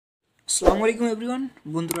আসসালামু আলাইকুম এভরিওয়ান।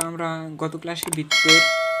 বন্ধুরা, আমরা গত ক্লাসে বৃত্তের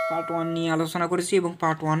পার্ট 1 নিয়ে আলোচনা করেছি এবং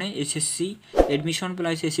পার্ট 1-এ এসএসসি অ্যাডমিশন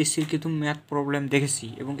প্লাস এসএসসির কিছু ম্যাথ প্রবলেম দেখেছি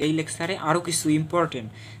এবং এই লেকচারে আরও কিছু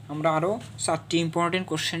আমরা আরও 4টি ইম্পর্টেন্ট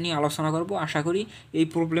কোশ্চেন নিয়ে আলোচনা করব। আশা করি এই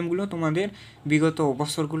প্রবলেমগুলো তোমাদের বিগত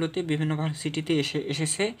বছরগুলোতে বিভিন্ন ভার্সিটিতে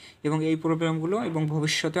এসেছে এবং এই প্রবলেমগুলো এবং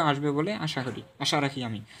ভবিষ্যতে আসবে বলে আশা রাখি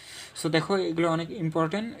আমি। সো দেখো, এগুলো অনেক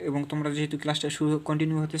ইম্পর্টেন্ট এবং তোমরা যেহেতু ক্লাসটা শুরু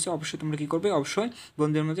কন্টিনিউ হতেছে, অবশ্যই তোমরা কী করবে, অবশ্যই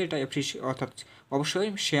বন্ধুদের মধ্যে এটা অর্থাৎ অবশ্যই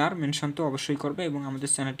শেয়ার মেনশন তো অবশ্যই করবে এবং আমাদের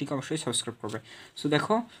চ্যানেলটিকে অবশ্যই সাবস্ক্রাইব করবে। সো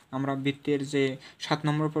দেখো, আমরা বৃত্তের যে 7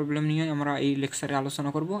 নম্বর প্রবলেম নিয়ে আমরা এই লেকচারে আলোচনা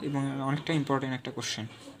করব এবং অনেকটা ইম্পর্টেন্ট একটা কোশ্চেন।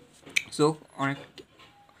 সো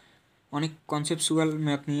অনেক কনসেপচুয়াল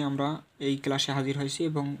ম্যাথ নিয়ে আমরা এই ক্লাসে হাজির হয়েছি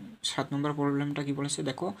এবং 7 নম্বর প্রবলেমটা কি বলেছে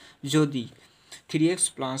দেখো, যদি 3x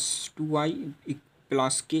plus 2y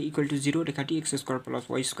plus K equal to 0 রেখাটি x square plus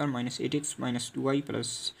Y square minus 8x minus 2y plus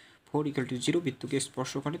 4 equal to 0 বৃত্তকে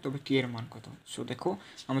স্পর্শ করে, তবে কে এর মান কত? সো দেখো,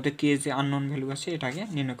 আমাদের কে যে আননোন ভ্যালু আছে এটাকে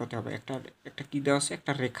নির্ণয় করতে হবে। একটা কী দেওয়া আছে,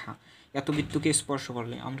 একটা রেখা এত বৃত্তকে স্পর্শ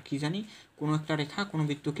করলে, আমরা কি জানি, কোনো একটা রেখা কোনো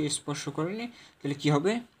বৃত্তকে স্পর্শ করলে তাহলে কী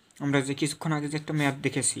হবে, আমরা যে কিছুক্ষণ আগে যে একটা ম্যাথ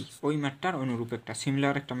দেখেছি ওই ম্যাথটার অনুরূপ একটা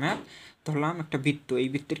সিমিলার একটা ম্যাথ ধরলাম। একটা বৃত্ত, এই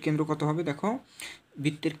বৃত্তের কেন্দ্র কত হবে দেখো,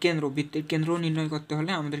 বৃত্তের কেন্দ্র নির্ণয় করতে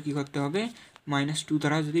হলে আমাদের কি করতে হবে, -2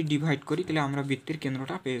 দ্বারা যদি ডিভাইড করি তাহলে আমরা বৃত্তের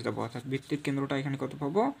কেন্দ্রটা পেয়ে যাবো। অর্থাৎ বৃত্তের কেন্দ্রটা এখানে কত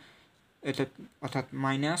পাবো, অর্থাৎ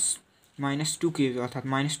 -2 অর্থাৎ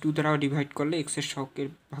 -2 দ্বারা ডিভাইড করলে এক্সের সহগকে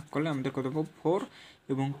ভাগ করলে আমাদের কত পাবো 4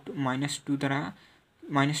 এবং -2 দ্বারা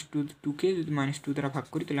 -2কে যদি -2 দ্বারা ভাগ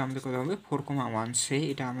করি তাহলে আমাদের কত হবে 4,1।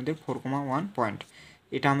 এটা আমাদের 4,1 পয়েন্ট।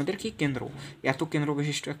 এটা আমাদের কি কেন্দ্র, এত কেন্দ্র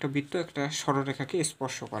বিশিষ্ট একটা বৃত্ত একটা সরলরেখাকে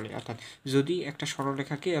স্পর্শ করে। অর্থাৎ যদি একটা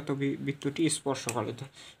সরলরেখাকে এত বৃত্তটি স্পর্শ করে,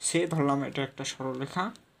 ধরলাম এটা একটা সরলরেখা,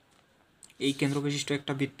 এই কেন্দ্র বিশিষ্ট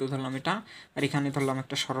একটা বৃত্ত ধরলাম এটা, আর এখানে ধরলাম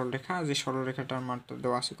একটা সরলরেখা, যে সরলরেখাটার মানটা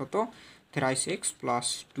দেওয়া আছে কত, 3x plus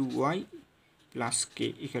 2y plus K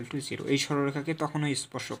equal to 0। এই সরলরেখাকে তখনই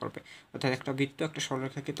স্পর্শ করবে, অর্থাৎ একটা বৃত্ত একটা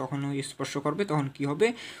সরলরেখাকে তখনই স্পর্শ করবে, তখন কি হবে,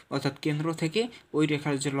 অর্থাৎ কেন্দ্র থেকে ওই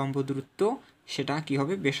রেখার যে লম্ব দূরত্ব সেটা কি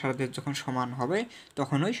হবে, ব্যাসার্ধের যখন সমান হবে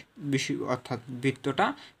তখনই অর্থাৎ বৃত্তটা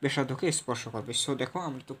ব্যাসার্ধকে স্পর্শ করবে। সো দেখো,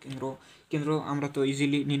 আমরা তো কেন্দ্র আমরা তো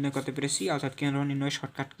ইজিলি নির্ণয় করতে পেরেছি। অর্থাৎ কেন্দ্র নির্ণয়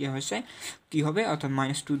শর্টকাট কী হয়েছে, কী হবে, অর্থাৎ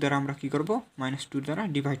 -2 দ্বারা আমরা কী করব, -2 দ্বারা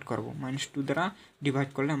ডিভাইড করব। -2 দ্বারা ডিভাইড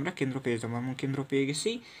করলে আমরা কেন্দ্র পেয়ে যাবো এবং কেন্দ্র পেয়ে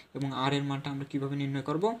গেছি। এবং আর এর মানটা আমরা কীভাবে নির্ণয়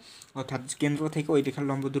করব, অর্থাৎ কেন্দ্র থেকে ওই রেখার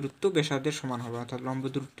লম্ব দূরত্ব ব্যাসার্ধের সমান হবে। অর্থাৎ লম্ব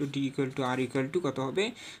দূরত্ব d = r = কত হবে,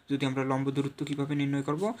 যদি আমরা লম্ব দূরত্ব কীভাবে নির্ণয়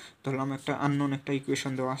করব, ধরলাম একটা আননোন একটা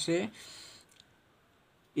ইকুয়েশন দেওয়া আছে,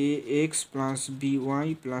 ax plus by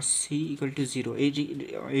plus c = 0।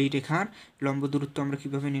 এই রেখার লম্ব দূরত্ব আমরা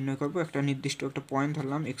কীভাবে নির্ণয় করব, একটা নির্দিষ্ট একটা পয়েন্ট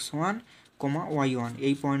ধরলাম x1, y1।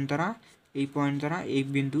 এই পয়েন্ট দ্বারা এই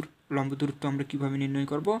বিন্দুর লম্ব দূরত্ব আমরা কীভাবে নির্ণয়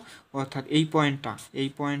করব, অর্থাৎ এই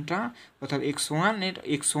পয়েন্টটা অর্থাৎ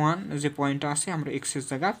x1 যে পয়েন্টটা আছে আমরা এক্সের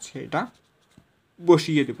জায়গা সেটা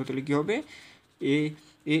বসিয়ে দেবো। তাহলে কী হবে,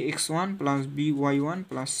 ax1 plus by1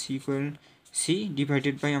 plus c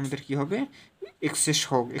divided by আমাদের কী হবে, এক্সের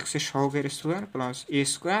সহগের square plus a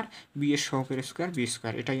square, B এর সহগের স্কোয়ার বি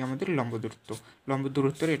স্কোয়ার। এটাই আমাদের লম্ব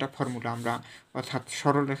দূরত্বের এটা ফর্মুলা আমরা, অর্থাৎ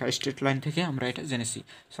সরলরেখা স্ট্রেট লাইন থেকে আমরা এটা জেনেছি।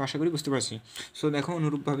 সো আশা করি বুঝতে পারছি। সো দেখো,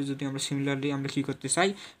 অনুরূপভাবে যদি আমরা সিমিলারলি আমরা কী করতে চাই,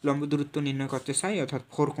 লম্ব দূরত্ব নির্ণয় করতে চাই, অর্থাৎ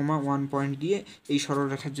 4,1 পয়েন্ট দিয়ে এই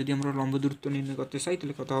সরলরেখার যদি আমরা লম্ব দূরত্ব নির্ণয় করতে চাই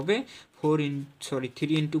তাহলে কত হবে, 3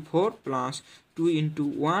 × 4 plus 2 ×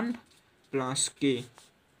 1 plus K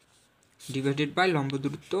divided by লম্ব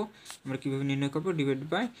দূরত্ব আমরা কীভাবে নির্ণয় করবো, divide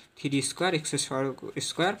by 3 square x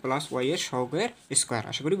square plus y এর সহগের স্কোয়ার।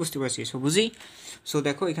 আশা করি বুঝতে পারছি। সো বুঝি। সো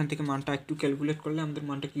দেখো, এখান থেকে মানটা একটু ক্যালকুলেট করলে আমাদের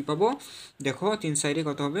মানটা কী পাবো, দেখো 3 সাইডে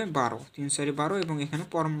কত হবে 12 এবং এখানে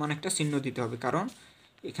পরম মান একটা চিহ্ন দিতে হবে, কারণ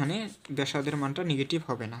এখানে ব্যাসার্ধের মানটা নেগেটিভ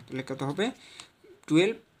হবে না। তাহলে কত হবে,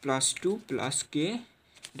 12 প্লাস 2 প্লাস কে,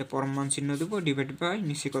 এটা পরম মান চিহ্ন দেবো, ডিভাইড বাই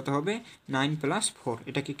নিচে কত হবে 9 প্লাস 4।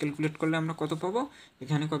 এটাকে ক্যালকুলেট করলে আমরা কত পাবো,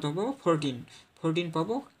 এখানে কত পাবো 14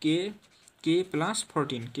 পাবো, কে প্লাস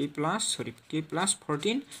 14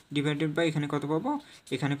 ডিভাইডেড বাই এখানে কত পাবো,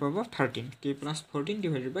 এখানে পাবো 13, কে প্লাস 14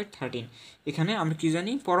 ডিভাইডেড বাই 13। এখানে আমরা কি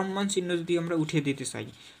জানি, পরম মান চিহ্ন যদি আমরা উঠিয়ে দিতে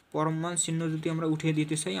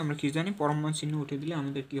চাই, আমরা কি জানি, পরম মান চিহ্ন উঠিয়ে দিলে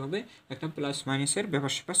আমাদের কি হবে, একটা প্লাস মাইনাসের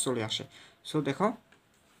ব্যাপার স্যাপার চলে আসে। সো দেখো,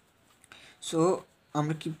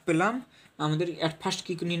 আমরা কি পেলাম, আমাদের অ্যাট ফার্স্ট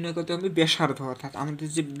কী নির্ণয় করতে হবে, ব্যাসার্ধ। অর্থাৎ আমাদের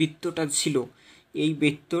যে বৃত্তটা ছিল, এই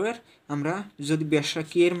বৃত্তের আমরা যদি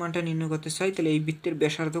কে এর মানটা নির্ণয় করতে চাই তাহলে এই বৃত্তের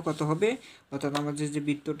ব্যাসার্ধ কত হবে, অর্থাৎ আমাদের যে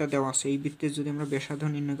বৃত্তটা দেওয়া আছে এই বৃত্তের যদি আমরা ব্যাসার্ধ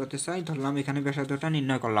নির্ণয় করতে চাই, ধরলাম এখানে ব্যাসার্ধটা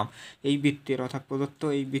নির্ণয় করলাম এই বৃত্তের, অর্থাৎ প্রদত্ত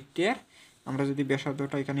এই বৃত্তের আমরা যদি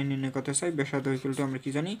ব্যাসার্ধটা এখানে নির্ণয় করতে চাই, ব্যাসার্ধ ইকুয়াল টু আমরা কি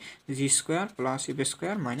জানি, G square plus F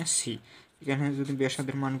square minus C. এখানে যদি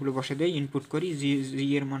ব্যাসার্ধের মানগুলো বসে দেয়, ইনপুট করি, জি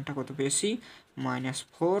এর মানটা কত পেয়েছি,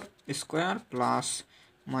 -4 square plus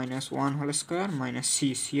 -1 whole square minus C.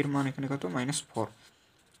 C এর মান এখানে কত, -4,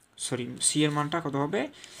 সরি সি এর মানটা কত হবে,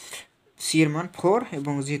 সি এর মান 4,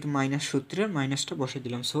 এবং যেহেতু মাইনাস সূত্রের মাইনাসটা বসে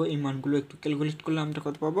দিলাম। সো এই মানগুলো একটু ক্যালকুলেট করলে আমরা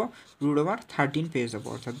কত পাবো, √13 পেয়ে যাবো,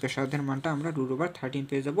 অর্থাৎ ব্যাসার্ধের মানটা আমরা √13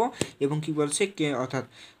 পেয়ে যাব। এবং কি বলছে, কে অর্থাৎ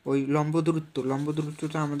ওই লম্ব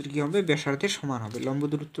দূরত্বটা আমাদের কি হবে, ব্যাসার্ধের সমান হবে। লম্ব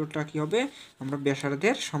দূরত্বটা কি হবে, আমরা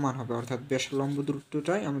ব্যাসার্ধের সমান হবে, অর্থাৎ লম্ব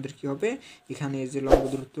দূরত্বটাই আমাদের কি হবে, এখানে যে লম্ব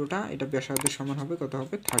দূরত্বটা এটা ব্যাসার্ধের সমান হবে, কত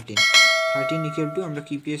হবে, 13 ইকুয়াল টু আমরা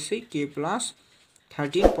কি পেয়েছি, কে প্লাস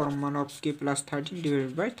 13 পরম মান of k plus 13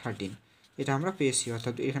 divided by 13, এটা আমরা পেয়েছি।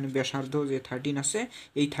 অর্থাৎ এখানে ব্যাসার্ধ যে 13 আছে,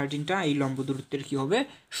 এই 13টা এই লম্ব দূরত্বের কি হবে,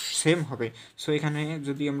 সেম হবে। সো এখানে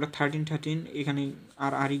যদি আমরা 13 এখানে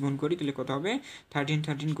আর গুণ করি, তাহলে কত হবে,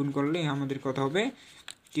 13 গুণ করলে আমাদের কত হবে,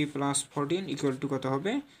 কে প্লাস 14 ইকুয়াল টু কত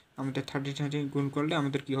হবে, আমাদের 13 গুণ করলে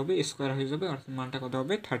আমাদের কি হবে, স্কোয়ার হয়ে যাবে, অর্থাৎ মানটা কত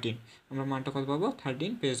হবে, 13। আমরা মানটা কত পাবো,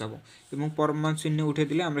 13 পেয়ে যাব। এবং পরম মান চিহ্ন উঠে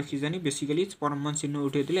দিলে আমরা কি জানি, বেসিক্যালি পরম মান চিহ্ন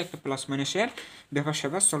উঠে দিলে একটা প্লাস মাইনাসের ব্যাপার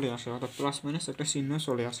স্যাপার চলে আসে, অর্থাৎ প্লাস মাইনাস একটা চিহ্ন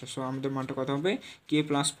চলে আসে। সো আমাদের মানটা কত হবে, কে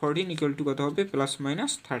প্লাস 14 ইকুয়াল টু কত হবে,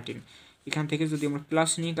 +-13। এখান থেকে যদি আমরা প্লাস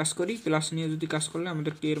নিয়ে কাজ করি, প্লাস নিয়ে যদি কাজ করলে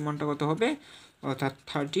আমাদের কে এর মানটা কত হবে, অর্থাৎ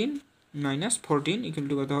 13 - 14 ইকুয়াল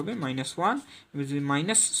টু কত হবে, -1। যদি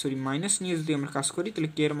মাইনাস নিয়ে যদি আমরা কাজ করি, তাহলে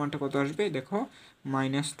কে এর মানটা কত আসবে, দেখো,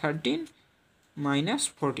 -13 -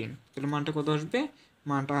 14, তাহলে মানটা কত আসবে,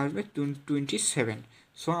 মানটা আসবে 27।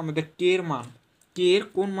 সো আমাদের কে এর মান, কে এর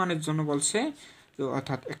কোন মানের জন্য বলছে, তো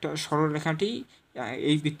অর্থাৎ একটা সরলরেখাটি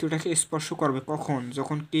এই বৃত্তটাকে স্পর্শ করবে কখন,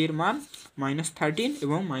 যখন কে এর মান -13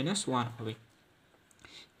 এবং -1 হবে।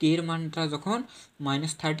 কে এর মানটা যখন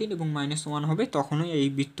 -13 এবং -1 হবে, তখনই এই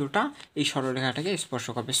বৃত্তটা এই সরলরেখাটাকে স্পর্শ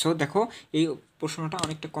করবে। সো দেখো, এই প্রশ্নটা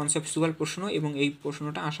অনেকটা কনসেপচুয়াল প্রশ্ন, এবং এই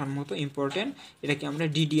প্রশ্নটা আসার মতো ইম্পর্টেন্ট। এটাকে আমরা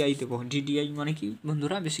ডিডিআই দেবো। ডিডিআই মানে কি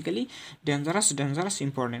বন্ধুরা, বেসিক্যালি ডেঞ্জারাস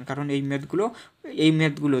ইম্পর্টেন্ট, কারণ এই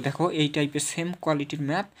ম্যাথগুলো দেখো, এই টাইপের সেম কোয়ালিটির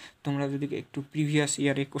ম্যাথ তোমরা যদি একটু প্রিভিয়াস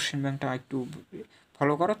ইয়ারে কোশ্চেন ব্যাংকটা একটু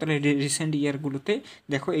ফলো করো, তাহলে রিসেন্ট ইয়ারগুলোতে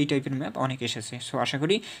দেখো এই টাইপের ম্যাথ অনেক এসেছে। সো আশা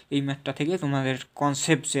করি এই ম্যাথটা থেকে তোমাদের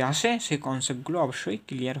কনসেপ্ট যে আসে, সেই কনসেপ্টগুলো অবশ্যই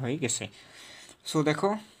ক্লিয়ার হয়ে গেছে। সো দেখো,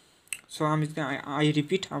 সো আমি যদি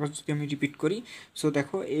আবার যদি আমি রিপিট করি, সো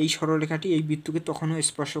দেখো, এই সরলরেখাটি এই বৃত্তকে তখনও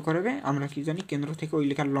স্পর্শ করবে, আমরা কি জানি, কেন্দ্র থেকে ওই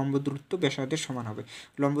রেখার লম্ব দূরত্ব ব্যাসার্ধের সমান হবে।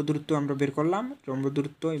 লম্ব দূরত্ব আমরা বের করলাম, লম্ব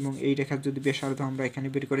দূরত্ব এবং এই রেখার যদি ব্যাসার্ধ আমরা এখানে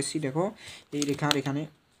বের করেছি, দেখো এই রেখার এখানে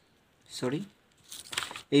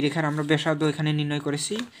এই রেখার আমরা ব্যাসার্ধ এখানে নির্ণয়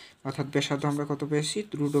করেছি, অর্থাৎ ব্যাসার্ধ আমরা কত পেয়েছি,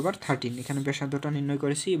 √13। এখানে ব্যাসার্ধটা নির্ণয়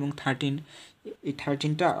করেছি, এবং 13, এই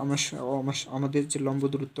 13টা আমাদের যে লম্ব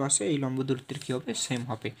দূরত্ব আছে, এই লম্ব দূরত্বের কী হবে, সেম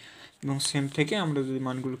হবে। এবং সেম থেকে আমরা যদি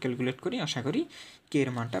মানগুলো ক্যালকুলেট করি, আশা করি কে এর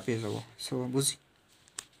মানটা পেয়ে যাবো। সো বুঝি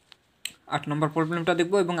 8 নম্বর প্রবলেমটা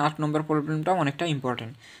দেখবো, এবং 8 নম্বর প্রবলেমটাও অনেকটা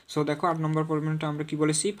ইম্পর্টেন্ট। সো দেখো, 8 নম্বর প্রবলেমটা আমরা কি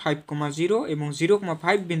বলেছি, 5,0 এবং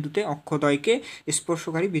 0,5 বিন্দুতে অক্ষদ্বয়কে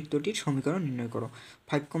স্পর্শকারী বৃত্তটির সমীকরণ নির্ণয় করো।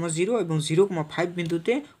 5,0 এবং 0,5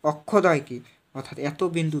 বিন্দুতে অক্ষদ্বয়কে, অর্থাৎ এত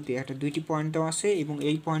বিন্দুতে একটা দুইটি পয়েন্ট দেওয়া আছে, এবং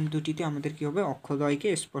এই পয়েন্ট দুটিতে আমাদের কী হবে, অক্ষদ্বয়কে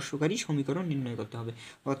স্পর্শকারী সমীকরণ নির্ণয় করতে হবে।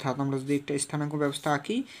 অর্থাৎ আমরা যদি একটা স্থানাঙ্ক ব্যবস্থা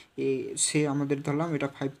আঁকি, সে আমাদের ধরলাম এটা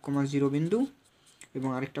 5,0 বিন্দু, এবং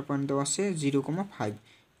আরেকটা পয়েন্ট দেওয়া আছে 0,5।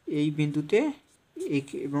 এই বিন্দুতে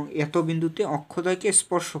এবং এত বিন্দুতে অক্ষদ্বয়কে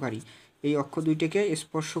স্পর্শকারী, এই অক্ষ দুইটাকে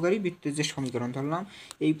স্পর্শকারী বৃত্তের যে সমীকরণ ধরলাম,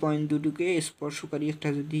 এই পয়েন্ট দুটোকে স্পর্শকারী একটা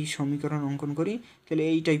যদি সমীকরণ অঙ্কন করি, তাহলে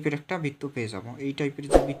এই টাইপের একটা বৃত্ত পেয়ে যাব। এই টাইপের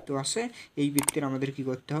যে বৃত্ত আছে, এই বৃত্তের আমাদের কি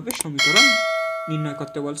করতে হবে, সমীকরণ নির্ণয়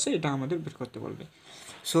করতে বলছে, এটা আমাদের বের করতে বলবে।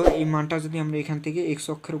 সো এই মানটা যদি আমরা এখান থেকে এক্স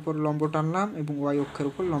অক্ষের উপর লম্ব টানলাম এবং ওয়াই অক্ষের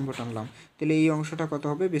উপর লম্ব টানলাম, তাহলে এই অংশটা কত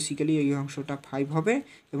হবে, বেসিক্যালি এই অংশটা 5 হবে,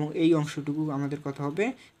 এবং এই অংশটুকু আমাদের কত হবে,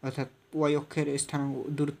 অর্থাৎ ওয়াই অক্ষের স্থানাঙ্ক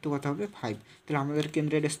দূরত্ব কত হবে, 5। তাহলে আমাদের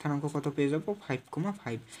কেন্দ্রের স্থানাঙ্ক কত পেয়ে যাব,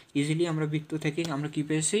 5,5। ইজিলি আমরা বৃত্ত থেকে আমরা কি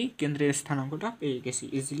পেয়েছি, কেন্দ্রের স্থানাঙ্কটা পেয়ে গেছি।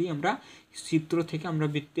 ইজিলি আমরা চিত্র থেকে আমরা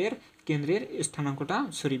বৃত্তের কেন্দ্রের স্থানাঙ্কটা,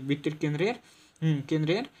 বৃত্তের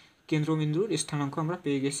কেন্দ্রের কেন্দ্রবিন্দুর স্থানাঙ্ক আমরা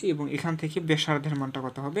পেয়ে গেছি। এবং এখান থেকে ব্যাসার্ধের মানটা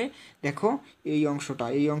কত হবে, দেখো এই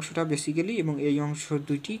অংশটা বেসিক্যালি, এবং এই অংশ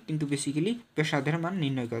দুইটি কিন্তু বেসিক্যালি ব্যাসার্ধের মান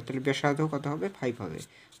নির্ণয় করে, তাহলে ব্যাসার্ধ কত হবে, 5 হবে।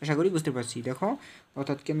 আশা করি বুঝতে পারছি। দেখো,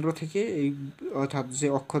 অর্থাৎ কেন্দ্র থেকে অর্থাৎ যে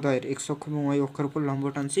অক্ষদ্বয়ের এক্স অক্ষ এবং ওয়াই অক্ষের উপর লম্ব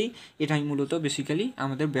টানছি, এটাই মূলত বেসিক্যালি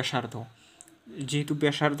আমাদের ব্যাসার্ধ। যেহেতু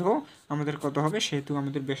ব্যাসার্ধ আমাদের কত হবে, সেহেতু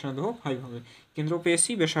আমাদের ব্যাসার্ধ 5 হবে। কেন্দ্র পেয়েছি,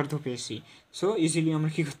 ব্যাসার্ধ পেয়েছি। সো ইজিলি আমরা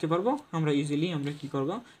কী করতে পারবো, আমরা কী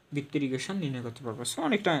করবো, বৃত্তের ইকুয়েশন নির্ণয় করতে পারবো। সো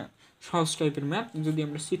অনেকটা সহজ টাইপের ম্যাথ। যদি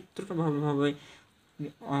আমরা চিত্রটা ভাবে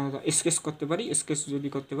স্কেচ করতে পারি। স্কেচ যদি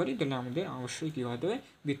করতে পারি তাহলে আমাদের অবশ্যই কী হতে হবে,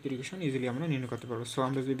 বৃত্তের ইকুয়েশন ইজিলি আমরা নির্ণয় করতে পারবো। সো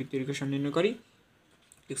আমরা যদি বৃত্তের ইকুয়েশন নির্ণয় করি,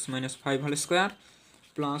 x minus 5 whole square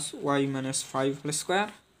plus Y minus 5 whole square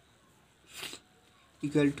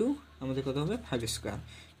equal to আমাদের কত হবে 5 স্কোয়ার।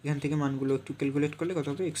 এখান থেকে মানগুলো একটু ক্যালকুলেট করলে কত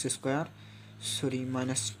হবে, x square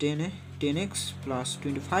minus 10x plus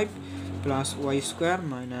 25 plus Y square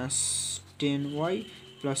minus 10y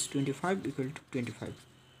plus 25 equal to 25।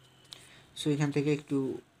 So এখান থেকে একটু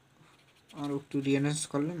রিঅ্যারেঞ্জ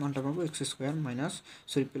করলে মানটা পাবো x square minus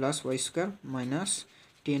plus Y square minus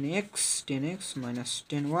 10x minus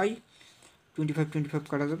 10y 25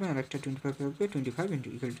 কাটা যাবে, আর একটা 25 হবে, 25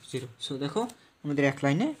 ইকুয়াল টু 0। সো দেখো আমাদের এক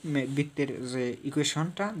লাইনে বৃত্তের যে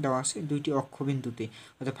ইকুয়েশনটা দেওয়া আছে দুইটি অক্ষ বিন্দুতে,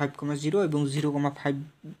 অর্থাৎ 5,0 এবং 0,5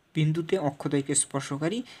 বিন্দুতে অক্ষদ্বয়কে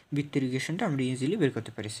স্পর্শকারী বৃত্তের ইকুয়েশনটা আমরা ইজিলি বের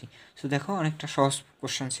করতে পেরেছি। সো দেখো অনেকটা সহজ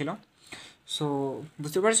কোশ্চেন ছিল। সো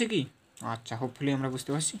বুঝতে পারছি কি? আচ্ছা, হোপফুলি আমরা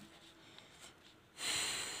বুঝতে পারছি।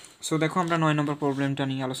 সো দেখো আমরা 9 নম্বর প্রবলেমটা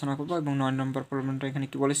নিয়ে আলোচনা করবো, এবং 9 নম্বর প্রবলেমটা এখানে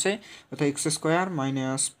কি বলেছে, অর্থাৎ x square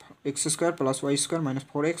plus Y square minus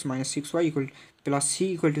 4x minus 6y equal plus C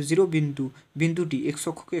equal to 0 বিন্দুটি এক্স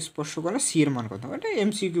অক্ষকে স্পর্শ করে সি এর মান কত? এটা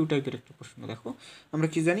এমসিকিউ টাইপের একটা প্রশ্ন। দেখো আমরা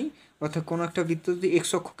কি জানি, অর্থাৎ কোনো একটা বৃত্ত যদি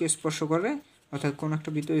এক্স অক্ষকে স্পর্শ করে, অর্থাৎ কোনো একটা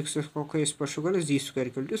বৃত্ত এক্স অক্ষকে স্পর্শ করে G square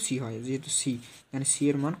equal to C হয়, যেহেতু সি এখানে সি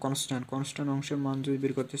এর মান কনস্ট্যান্ট অংশের মান যদি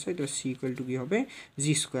বের করতে চাই তাহলে সি ইকুয়াল টু কী হবে,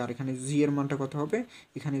 জি স্কোয়ার। এখানে জি এর মানটা কত হবে,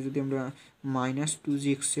 এখানে যদি আমরা -2g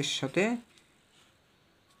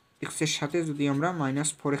এক্সের সাথে যদি আমরা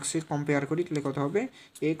 -4x কম্পেয়ার করি তাহলে কত হবে,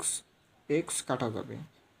 এক্স কাটা যাবে,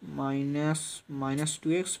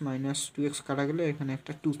 -2x কাটা গেলে এখানে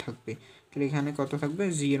একটা 2 থাকবে, তাহলে এখানে কত থাকবে,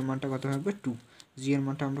 জি এর মানটা কত থাকবে 2, জি এর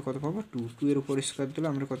মানটা আমরা কত পাবো 2 এর উপর স্কোয়ার দিলে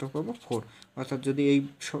আমরা কত পাবো 4। অর্থাৎ যদি এই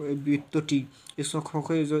বৃত্তটি এক্স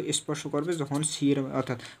অক্ষকে স্পর্শ করবে যখন সি এর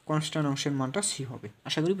অর্থাৎ কনস্ট্যান্ট অংশের মানটা সি হবে।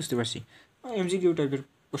 আশা করি বুঝতে পারছি, এমসিকিউ টাইপের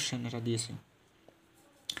কোশ্চেন এটা দিয়েছে।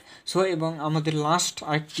 সো এবং আমাদের লাস্ট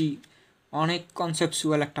আরেকটি অনেক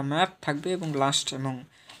কনসেপচুয়াল একটা ম্যাথ থাকবে, এবং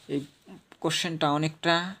এই কোশ্চেনটা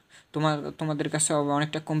অনেকটা তোমাদের কাছে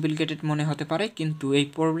অনেকটা কমপ্লিকেটেড মনে হতে পারে, কিন্তু এই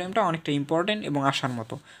প্রবলেমটা অনেকটা ইম্পর্টেন্ট এবং আসার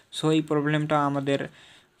মতো। সো এই প্রবলেমটা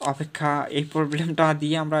এই প্রবলেমটা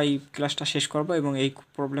দিয়ে আমরা এই ক্লাসটা শেষ করব, এবং এই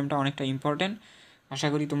প্রবলেমটা অনেকটা ইম্পর্টেন্ট। আশা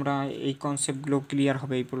করি তোমরা এই কনসেপ্টগুলো ক্লিয়ার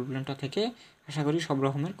হবে এই প্রবলেমটা থেকে, আশা করি সব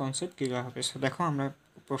রকমের কনসেপ্ট ক্লিয়ার হবে। সো দেখো আমরা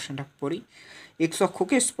প্রশ্নটা পড়ি, এক্স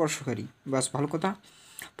অক্ষকে স্পর্শকারী, বাস ভালো কথা,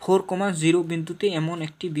 4,0 বিন্দুতে এমন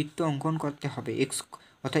একটি বৃত্ত অঙ্কন করতে হবে,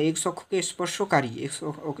 অর্থাৎ এক্স অক্ষকে স্পর্শকারী এক্স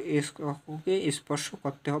অক্ষকে স্পর্শ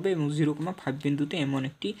করতে হবে এবং 0,5 বিন্দুতে এমন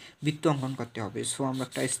একটি বৃত্ত অঙ্কন করতে হবে। সো আমরা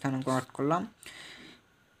একটা স্থানাঙ্ক আট করলাম,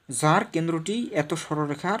 যার কেন্দ্রটি এত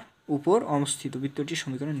সরলরেখার উপর অবস্থিত, বৃত্তটির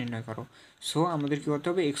সমীকরণ নির্ণয় করো। সো আমাদের কী করতে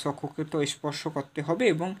হবে, এক্স অক্ষকে তো স্পর্শ করতে হবে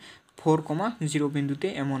এবং 4,0 বিন্দুতে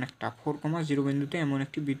এমন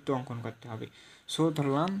একটি বৃত্ত অঙ্কন করতে হবে। সো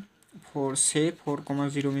ধরলাম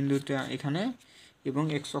 4,0 বিন্দুতে এখানে, এবং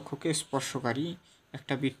এক্স অক্ষকে স্পর্শকারী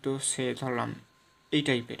একটা বৃত্ত ধরলাম এই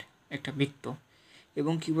টাইপের একটা বৃত্ত,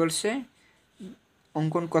 এবং কি বলছে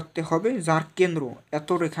অঙ্কন করতে হবে যার কেন্দ্র এত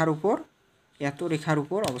রেখার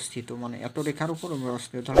উপর অবস্থিত, মানে এত রেখার উপর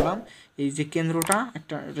অবস্থিত। ধরলাম এই যে কেন্দ্রটা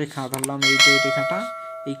একটা রেখা, ধরলাম এই যে রেখাটা,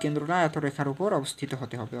 এই কেন্দ্রটা এত রেখার উপর অবস্থিত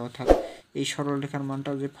হতে হবে, অর্থাৎ এই সরল রেখার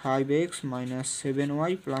মানটা যে 5x minus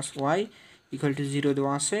 7y plus Y equal to 0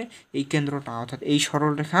 দেওয়া আছে, এই কেন্দ্রটা অর্থাৎ এই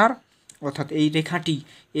সরল রেখার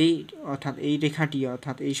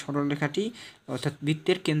এই সরল রেখাটি অর্থাৎ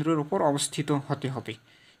বৃত্তের কেন্দ্রের উপর অবস্থিত হতে হবে,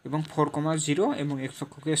 এবং 4,0 এবং এক্স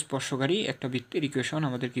অক্ষকে স্পর্শকারী একটা বৃত্তের ইকুয়েশন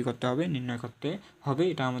আমাদের কী করতে হবে, নির্ণয় করতে হবে।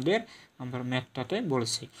 এটা আমরা ম্যাথটাতে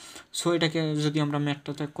বলেছি। সো এটাকে যদি আমরা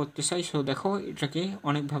ম্যাথটাতে করতে চাই, সো দেখো এটাকে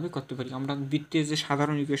অনেকভাবে করতে পারি। আমরা বৃত্তের যে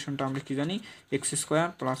সাধারণ ইকুয়েশনটা আমরা কি জানি, x square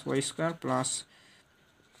plus Y square plus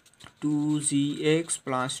 2gx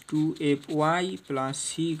plus 2fy plus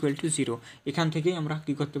C equal to 0। এখান থেকেই আমরা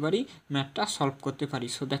কী করতে পারি, ম্যাথটা সলভ করতে পারি।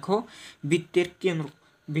 সো দেখো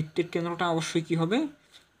বৃত্তের কেন্দ্রটা অবশ্যই কী হবে,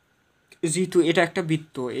 যেহেতু এটা একটা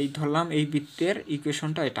বৃত্ত, এই ধরলাম এই বৃত্তের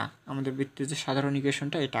ইকুয়েশনটা এটা, আমাদের বৃত্তের যে সাধারণ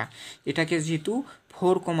ইকুয়েশনটা এটাকে যেহেতু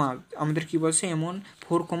আমাদের কি বলছে, এমন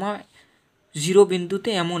 4,0 বিন্দুতে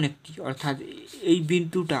এমন একটি, অর্থাৎ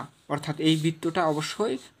এই বৃত্তটা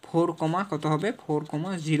অবশ্যই 4, কত হবে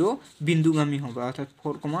 4,0 বিন্দুগামী হবে, অর্থাৎ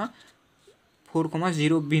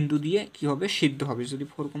 4,0 বিন্দু দিয়ে কি হবে, সিদ্ধ হবে। যদি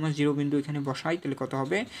 4,0 বিন্দু এখানে বসাই তাহলে কত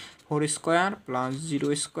হবে, 4 square plus 0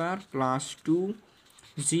 square plus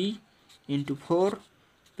 2g into 4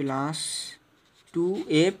 plus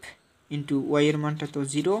 2f into Y এর মানটা তো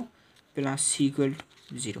 0 প্লাস সি ইকুয়াল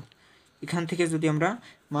টু 0। এখান থেকে যদি আমরা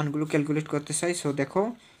মানগুলো ক্যালকুলেট করতে চাই, সো দেখো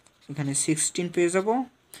এখানে 16 পেয়ে যাব,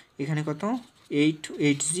 এখানে কত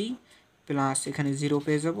 8g প্লাস এখানে 0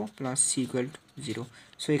 পেয়ে যাব plus c equal to 0।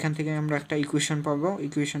 So এখান থেকে আমরা একটা ইকুয়েশন পাবো।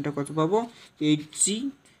 ইকুয়েশনটা কত পাবো? 8g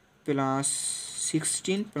plus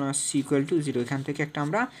 16 plus c equal to 0। এখান থেকে একটা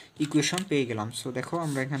আমরা ইকুয়েশন পেয়ে গেলাম। সো দেখো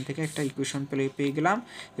আমরা এখান থেকে একটা ইকুয়েশন পেয়ে গেলাম।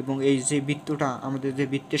 এবং এই যে বৃত্তটা, আমাদের যে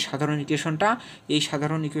বৃত্তের সাধারণ ইকুয়েশনটা, এই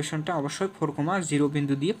সাধারণ ইকুয়েশনটা অবশ্যই 4,0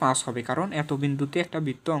 বিন্দু দিয়ে পাস হবে, কারণ এত বিন্দুতে একটা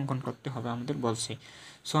বৃত্ত অঙ্কন করতে হবে আমাদের বলছে।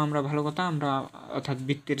 সো আমরা ভালো কথা, আমরা অর্থাৎ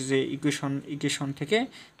বৃত্তের যে ইকুয়েশন থেকে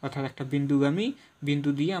অর্থাৎ একটা বিন্দু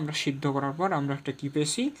দিয়ে আমরা সিদ্ধ করার পর আমরা একটা কী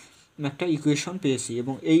পেয়েছি? একটা ইকুয়েশন পেয়েছি।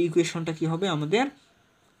 এবং এই ইকুয়েশনটা কি হবে আমাদের?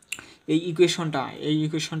 এই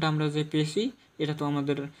ইকুয়েশনটা আমরা যে পেয়েছি, এটা তো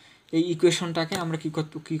আমাদের এই ইকুয়েশনটাকে আমরা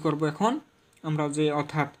কী করব এখন? আমরা যে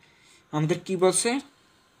অর্থাৎ আমাদের কি বলছে?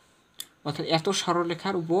 অর্থাৎ এত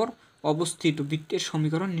সরলরেখার উপর অবস্থিত বৃত্তের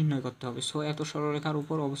সমীকরণ নির্ণয় করতে হবে। সো এত সরলরেখার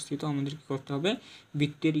উপর অবস্থিত আমাদের কী করতে হবে?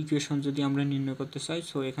 বৃত্তের ইকুয়েশন যদি আমরা নির্ণয় করতে চাই,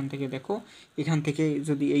 সো এখান থেকে দেখো, এখান থেকে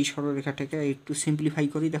যদি এই সরলরেখাটাকে একটু সিম্পলিফাই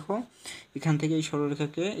করি, দেখো এখান থেকে এই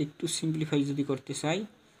সরলরেখাকে একটু সিম্পলিফাই যদি করতে চাই,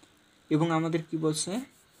 এবং আমাদের কি বলছে?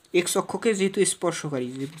 এক্স অক্ষকে যেহেতু স্পর্শকারী,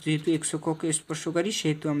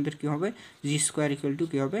 সেহেতু আমাদের কী হবে? জি স্কোয়ার ইকুয়াল টু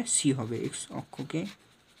কী হবে? সি হবে। এক্স অক্ষকে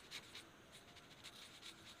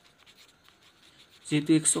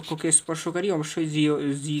যেহেতু এক্স অক্ষকে স্পর্শকারী, অবশ্যই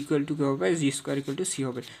জি ইকুয়াল টু কী হবে? G square equal to C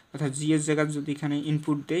হবে। অর্থাৎ জি এর জায়গায় যদি এখানে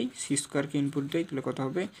ইনপুট দেই, সি স্কোয়ারকে ইনপুট দেই, তাহলে কত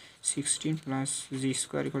হবে? 16 plus G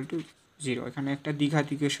square equal to 0। এখানে একটা দ্বিঘাত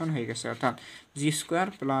ইকুয়েশন হয়ে গেছে। অর্থাৎ G square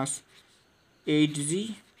plus 8g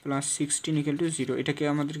plus 16 equal to 0। এটাকে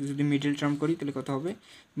আমাদের যদি মিডল টার্ম করি, তাহলে কত হবে?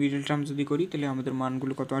 মিডল টার্ম যদি করি, তাহলে আমাদের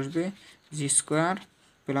মানগুলো কত আসবে? জি স্কোয়ার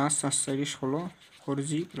প্লাস 4 সাইডে 16,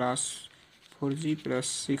 4g প্লাস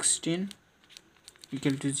 16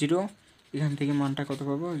 ইকুয়াল টু 0। এখান থেকে মানটা কত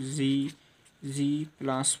পাবো? জি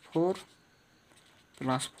প্লাস 4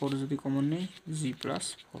 যদি কমন নেই, জি প্লাস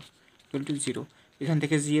 4 ইকুয়াল টু 0। এখান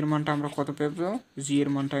থেকে জি এর মানটা আমরা কত পাবো? জি এর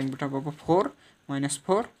মানটা একটা পাবো 4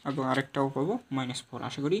 -4, এবং আরেকটাও পাবো -4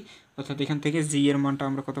 আশা করি। অর্থাৎ এখান থেকে জি এর মানটা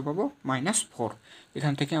আমরা কত পাবো? -4।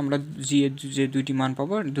 এখান থেকে আমরা জি এর যে দুইটি মান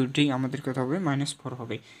পাবো, দুইটি আমাদের কত হবে? -4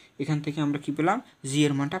 হবে। এখান থেকে আমরা কি পেলাম? জি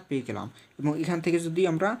এর মানটা পেয়ে গেলাম। এবং এখান থেকে যদি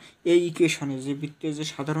আমরা এই ইকুয়েশনে, যে বৃত্তের যে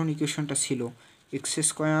সাধারণ ইকুয়েশনটা ছিল, x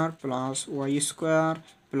square plus Y square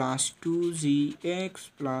plus 2gx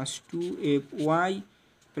plus 2fy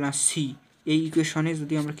plus C, এই ইকুয়েশনে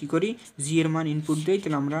যদি আমরা কি করি? জি এর মান ইনপুট দিই,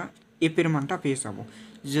 তাহলে আমরা এফ এর মানটা পেয়ে যাব।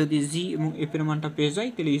 যদি জি এবং এফ এর মানটা পেয়ে যাই,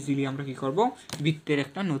 তাহলে ইজিলি আমরা কি করব? বৃত্তের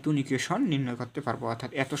একটা নতুন ইকুয়েশন নির্ণয় করতে পারবো।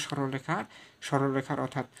 অর্থাৎ এত সরলরেখার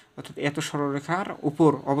অর্থাৎ এত সরলরেখার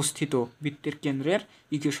উপর অবস্থিত বৃত্তের কেন্দ্রের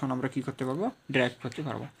ইকুয়েশন আমরা কি করতে পারবো? ড্রাইভ করতে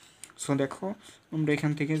পারবো। সো দেখো, আমরা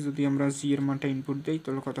এখান থেকে যদি আমরা জি এর মানটা ইনপুট দিই,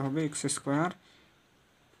 তাহলে কত হবে? এক্স স্কোয়ার,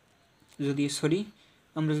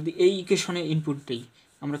 আমরা যদি এই ইকুয়েশনে ইনপুট দিই,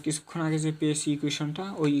 আমরা কিছুক্ষণ আগে যে পেয়েছি ইকুয়েশনটা,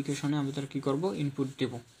 ওই ইকুয়েশনে আমাদের কি করব? ইনপুট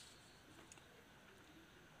দেব।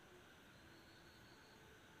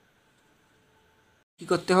 কি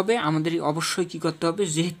করতে হবে? আমাদের অবশ্যই কি করতে হবে?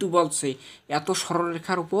 যেহেতু বলছে এত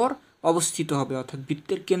সরলরেখার উপর অবস্থিত হবে, অর্থাৎ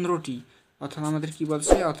বৃত্তের কেন্দ্রটি, অর্থাৎ আমাদের কি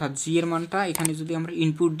বলছে? অর্থাৎ জি এর মানটা এখানে যদি আমরা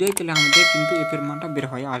ইনপুট দিই, তাহলে আমাদের কিন্তু এফ এর মানটা বের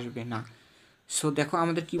হয়ে আসবে না। সো দেখো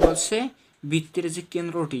আমাদের কি বলছে? বৃত্তের যে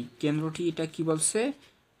কেন্দ্রটি এটা কি বলছে?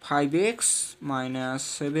 5x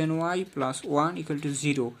 - 7y + 1 =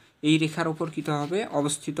 0। এই রেখার উপর কী হবে?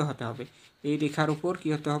 অবস্থিত হতে হবে। এই রেখার উপর কী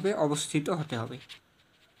হতে হবে? অবস্থিত হতে হবে।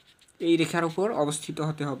 এই রেখার উপর অবস্থিত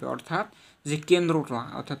হতে হবে। অর্থাৎ যে কেন্দ্রটা,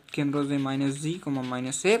 অর্থাৎ কেন্দ্র যে -g,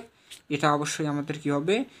 -f, এটা অবশ্যই আমাদের কি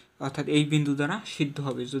হবে? অর্থাৎ এই বিন্দু দ্বারা সিদ্ধ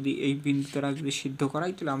হবে। যদি এই বিন্দু দ্বারা যদি সিদ্ধ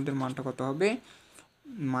করাই, তাহলে আমাদের মানটা কত হবে?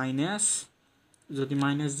 যদি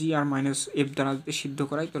 -g আর -f দ্বারা যদি সিদ্ধ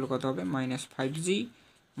করাই, তাহলে কত হবে? -5g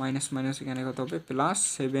মাইনাস এখানে কত হবে?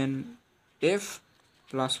 +7f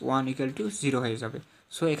 + 1 = 0 হয়ে যাবে।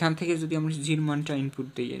 সো এখান থেকে যদি আমরা জির মানটা ইনপুট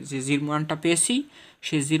দিই, যে জির মানটা পেয়েছি,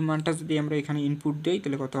 সেই জির মানটা যদি আমরা এখানে ইনপুট দিই,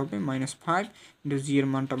 তাহলে কত হবে? -5 × জি এর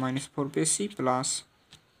মানটা -4 পেয়েছি,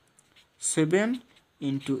 +7 ×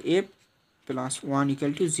 f + 1 =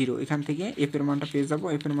 0। এখান থেকে এফ এর মানটা পেয়ে যাব।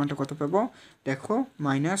 এফ এর মানটা কত পাবো? দেখো,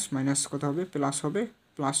 মাইনাস কত হবে? প্লাস হবে,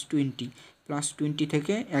 +20। +20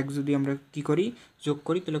 থেকে 1 যদি আমরা কী করি? যোগ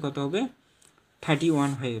করি, তাহলে কত হবে?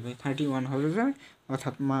 31 হয়ে যাবে। 31 হয়ে যাবে,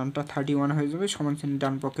 অর্থাৎ মানটা 31 হয়ে যাবে। সমান চিহ্ন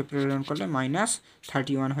ডান পক্ষে প্রেরণ করলে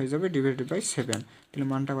 -31 হয়ে যাবে /7। তাহলে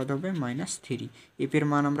মানটা কত হবে? -3। এফ এর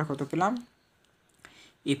মান আমরা কত পেলাম?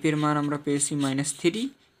 এফ এর মান আমরা পেয়েছি -3,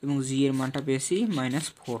 এবং জি এর মানটা পেয়েছি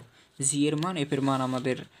 -4। জি এর মান, এফ এর মান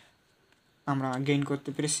আমরা গেইন করতে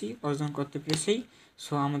পেরেছি, অর্জন করতে পেরেছি।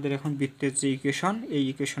 সো আমাদের এখন বৃত্তের যে ইকুয়েশন, এই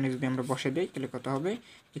ইকুয়েশনে যদি আমরা বসে দিই, তাহলে কত হবে?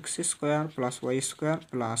 x² + y²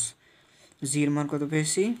 + জি এর মান কত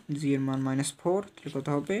পেয়েছি, জি এর মান -4, তাহলে কত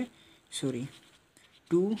হবে, সরি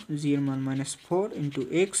 2, জি এর মান -4 ইন্টু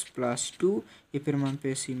এক্স প্লাস 2, এফ এর মান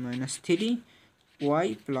পেয়েছি -3 ওয়াই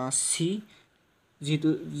প্লাস সি, যেহেতু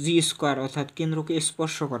জি স্কোয়ার অর্থাৎ কেন্দ্রকে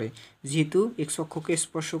স্পর্শ করে, যেহেতু এক্স অক্ষকে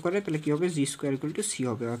স্পর্শ করে তাহলে কী হবে, G square equal to C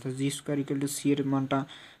হবে, অর্থাৎ G square equal to C এর মানটা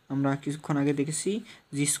আমরা কিছুক্ষণ আগে দেখেছি,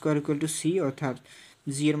 G square equal to C, অর্থাৎ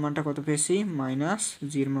জি এর মানটা কত পেয়েছি,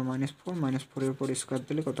 জি এর মান -4 উপর স্কোয়ার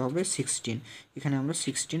দিলে কত হবে 16, এখানে আমরা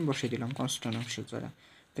 16 বসিয়ে দিলাম কনস্ট্যান্ট অংশের দ্বারা,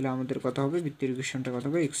 তাহলে আমাদের কত হবে, বৃত্তের ইকুয়েশনটা কত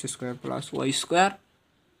হবে, x square plus Y square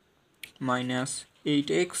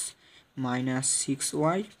 -8x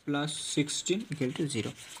 -6y plus 16 equal to 0।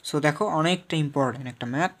 So দেখো অনেকটা ইম্পর্টেন্ট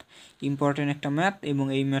একটা ম্যাথ এবং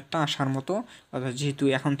এই ম্যাথটা আসার মতো, অর্থাৎ যেহেতু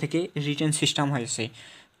এখন থেকে রিটেন সিস্টেম হয়েছে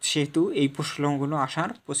সেহেতু এই প্রশ্নগুলো আসার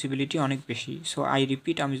পসিবিলিটি অনেক বেশি। সো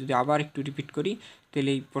আমি যদি আবার একটু রিপিট করি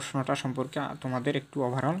তাহলে এই প্রশ্নটা সম্পর্কে তোমাদের একটু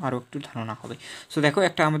ওভারঅল আরও একটু ধারণা হবে। সো দেখো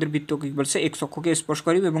একটা আমাদের বৃত্ত কী বলছে, এক্স অক্ষকে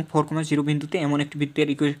স্পর্শকারী এবং 4,0 বিন্দুতে এমন একটি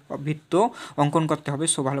বৃত্ত অঙ্কন করতে হবে।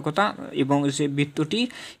 সো ভালো কথা, এবং যে বৃত্তটি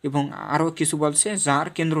এবং আরও কিছু বলছে যার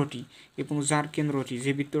কেন্দ্রটি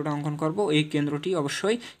যে বৃত্তটা অঙ্কন করব এই কেন্দ্রটি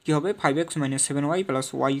অবশ্যই কী হবে, 5x - 7y +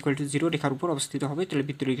 y = 0 রেখার উপর অবস্থিত হবে, তাহলে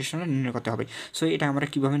বৃত্তের ইকুয়েশনটা নির্ণয় করতে হবে। সো এটা আমরা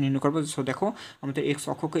কীভাবে নির্ণয় করবো, সো দেখো আমাদের এক্স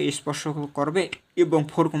অক্ষকে স্পর্শ করবে এবং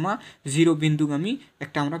 4,0 বিন্দুগামী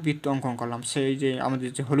একটা আমরা বৃত্ত অঙ্কন করলাম, সেই যে আমাদের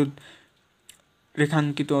যে হলুদ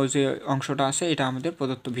রেখাঙ্কিত যে অংশটা আছে এটা আমাদের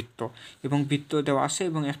প্রদত্ত বৃত্ত, এবং বৃত্ত দেওয়া আছে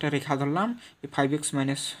এবং একটা রেখা ধরলাম 5x -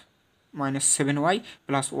 7y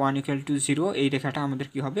 + 1 = 0, এই রেখাটা আমাদের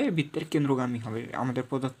কি হবে, বৃত্তের কেন্দ্রগামী হবে, আমাদের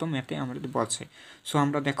প্রদত্ত ম্যাথে আমাদের বলছে। সো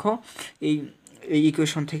আমরা দেখো এই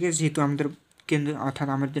ইকুয়েশন থেকে যেহেতু আমাদের কেন্দ্র অর্থাৎ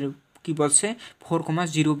আমাদের কি বলছে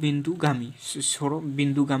 4,0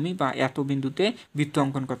 বিন্দুগামী বা এত বিন্দুতে বৃত্ত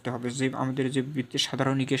অঙ্কন করতে হবে, যে আমাদের যে বৃত্তের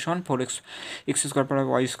সাধারণ equation 4x square plus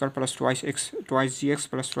Y square plus twice জি x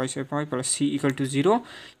plus twice F Y plus C = 0,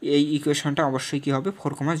 এই ইকুয়েশনটা অবশ্যই কী হবে,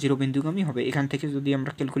 4,0 বিন্দুগামী হবে। এখান থেকে যদি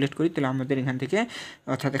আমরা ক্যালকুলেট করি তাহলে আমাদের এখান থেকে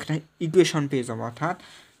অর্থাৎ একটা ইকুয়েশন পেয়ে যাবো, অর্থাৎ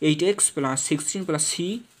 8x + 16 + c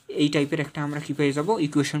এই টাইপের একটা আমরা কী পেয়ে যাব,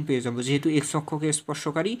 ইকুয়েশন পেয়ে যাব। যেহেতু এক্স অক্ষকে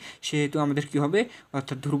স্পর্শকারী সেহেতু আমাদের কী হবে,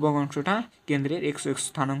 অর্থাৎ ধ্রুবক অংশটা কেন্দ্রের এক্স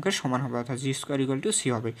স্থানাঙ্কের সমান হবে, অর্থাৎ জি স্কোয়ার = সি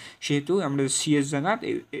হবে। সেহেতু আমরা সি এর জায়গা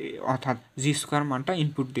অর্থাৎ জি স্কোয়ার মানটা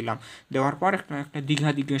ইনপুট দিলাম, দেওয়ার পর একটা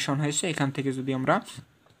দ্বিঘাত ইকুয়েশন হয়েছে। এখান থেকে যদি আমরা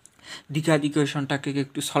দ্বিঘাত ইকুয়েশনটাকে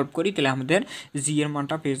একটু সলভ করি তাহলে আমাদের জি এর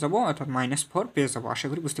মানটা পেয়ে যাবো, অর্থাৎ -4 পেয়ে যাবো। আশা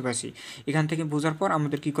করি বুঝতে পারছি। এখান থেকে বোঝার পর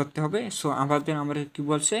আমাদের কি করতে হবে, সো আমাদের কি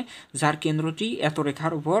বলছে, যার কেন্দ্রটি এত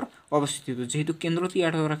রেখার উপর অবস্থিত, যেহেতু কেন্দ্রটি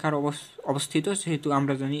এত রেখার অবস্থিত সেহেতু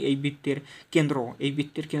আমরা জানি এই বৃত্তের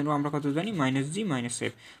কেন্দ্র আমরা কত জানি, -g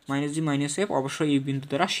 - f অবশ্যই এই বিন্দু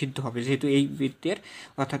দ্বারা সিদ্ধ হবে, যেহেতু এই বৃত্তের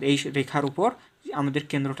অর্থাৎ এই রেখার উপর আমাদের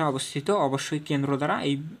কেন্দ্রটা অবস্থিত, অবশ্যই কেন্দ্র দ্বারা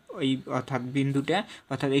এই অর্থাৎ বিন্দুটা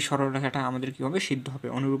অর্থাৎ এই সরলরেখাটা আমাদের কী হবে, সিদ্ধ হবে।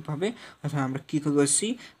 অনুরূপভাবে অর্থাৎ আমরা কী করছি,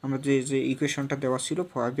 আমরা যে ইকুয়েশনটা দেওয়া ছিল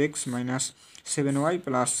 5x - 7y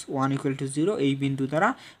 + 1 = 0, এই বিন্দু দ্বারা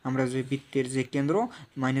আমরা যে বৃত্তের যে কেন্দ্র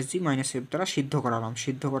 -g - f দ্বারা সিদ্ধ করালাম।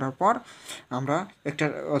 সিদ্ধ করার পর আমরা একটা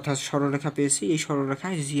অর্থাৎ সরলরেখা পেয়েছি, এই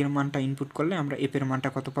সরলরেখায় জি এর মানটা ইনপুট করলে আমরা এফ এর মানটা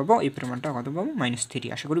কত পাবো, -3।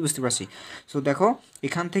 আশা করি বুঝতে পারছি। সো দেখো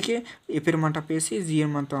এখান থেকে এফ এর মানটা পেয়েছি, জি এর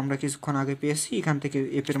মান তো আমরা কিছুক্ষণ আগে পেয়েছি, এখান থেকে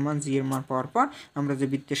এফ এর মান জি এর মান পাওয়ার পর আমরা যে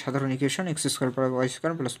বৃত্তের সাধারণ equation x² + y²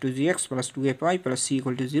 + 2gx + 2fy + c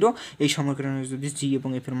 = 0, এই সমীকরণে যদি জি এবং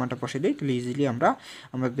এফ এর মানটা বসে দেয় তাহলে ইজিলি আমরা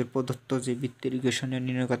আমাদের প্রদত্ত যে বৃত্তের ইকুয়েশনে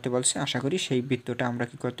নির্ণয় করতে বলছে, আশা করি সেই বৃত্তটা আমরা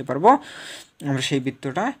কী করতে পারবো, আমরা সেই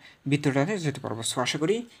বৃত্তটাতে যেতে পারবো। সো আশা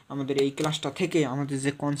করি আমাদের এই ক্লাসটা থেকে আমাদের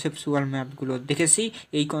যে কনসেপচুয়াল ম্যাথগুলো দেখেছি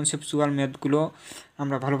এই কনসেপচুয়াল ম্যাথগুলো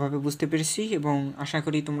আমরা ভালোভাবে বুঝতে পেরেছি, এবং আশা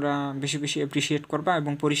করি তোমরা বেশি বেশি অ্যাপ্রিসিয়েট করবা।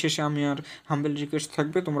 এবং পরিশেষে আমি আর হাম্বল রিকোয়েস্ট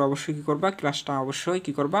থাকবে, তোমরা অবশ্যই কী করবা, ক্লাসটা অবশ্যই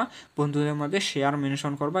কী করবা, বন্ধুদের মধ্যে শেয়ার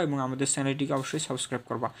মেনশন করবা এবং আমাদের চ্যানেলটিকে অবশ্যই সাবস্ক্রাইব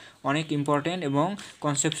করবা। অনেক ইম্পর্টেন্ট এবং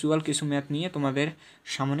কনসেপচুয়াল কিছু ম্যাথ নিয়ে তোমাদের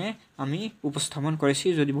সামনে আমি উপস্থাপন করেছি,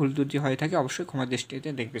 যদি ভুল ত্রুটি হয়ে থাকে অবশ্যই ক্ষমা দৃষ্টিতে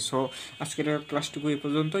দেখবে। সো আজকের ক্লাসটুকু এই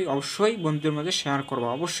পর্যন্তই। অবশ্যই বন্ধুদের মধ্যে শেয়ার করবা,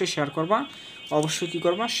 অবশ্যই শেয়ার করবা, অবশ্যই কী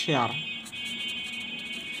করবা,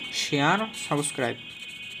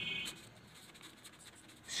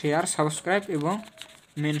 সাবস্ক্রাইব এবং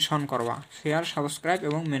মেনশন করবা, সাবস্ক্রাইব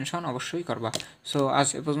এবং মেনশন অবশ্যই করবা। সো আজ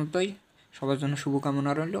এ পর্যন্তই। সবার জন্য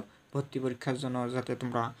শুভকামনা রইল, ভর্তি পরীক্ষার জন্য যাতে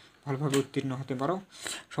তোমরা ভালোভাবে উত্তীর্ণ হতে পারো,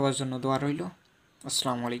 সবার জন্য দোয়া রইল।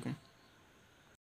 আসসালামু আলাইকুম।